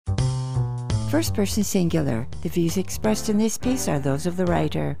First person singular. The views expressed in this piece are those of the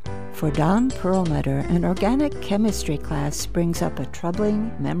writer. For Don Perlmutter, an organic chemistry class brings up a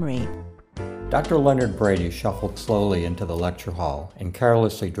troubling memory. Dr. Leonard Brady shuffled slowly into the lecture hall and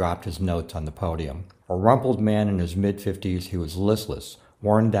carelessly dropped his notes on the podium. A rumpled man in his mid-50s, he was listless,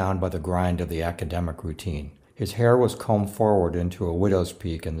 worn down by the grind of the academic routine. His hair was combed forward into a widow's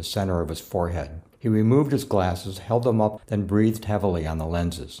peak in the center of his forehead. He removed his glasses, held them up, then breathed heavily on the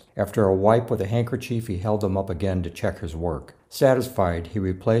lenses. After a wipe with a handkerchief, he held them up again to check his work. Satisfied, he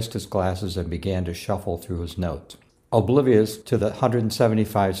replaced his glasses and began to shuffle through his notes. Oblivious to the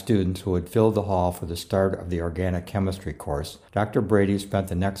 175 students who had filled the hall for the start of the organic chemistry course, Dr. Brady spent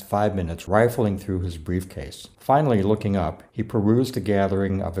the next 5 minutes rifling through his briefcase. Finally, looking up, he perused the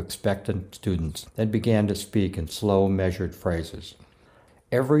gathering of expectant students, then began to speak in slow, measured phrases.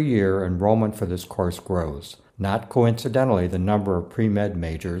 Every year, enrollment for this course grows. Not coincidentally, the number of pre-med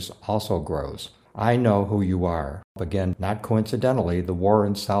majors also grows. I know who you are. Again, not coincidentally, the war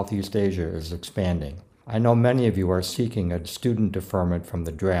in Southeast Asia is expanding. I know many of you are seeking a student deferment from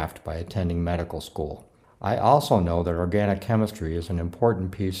the draft by attending medical school. I also know that organic chemistry is an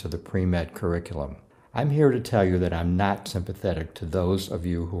important piece of the pre-med curriculum. I'm here to tell you that I'm not sympathetic to those of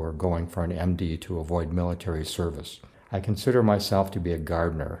you who are going for an MD to avoid military service. I consider myself to be a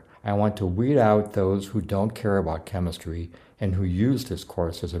gardener. I want to weed out those who don't care about chemistry and who use this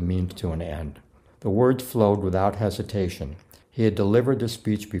course as a means to an end. The words flowed without hesitation. He had delivered this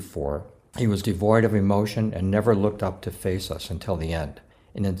speech before. He was devoid of emotion and never looked up to face us until the end.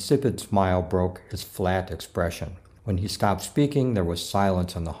 An insipid smile broke his flat expression. When he stopped speaking, there was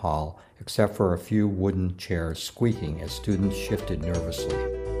silence in the hall, except for a few wooden chairs squeaking as students shifted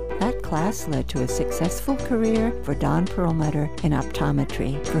nervously. That class led to a successful career for Don Perlmutter in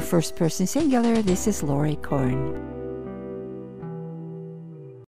optometry. For First Person Singular, this is Lori Korn.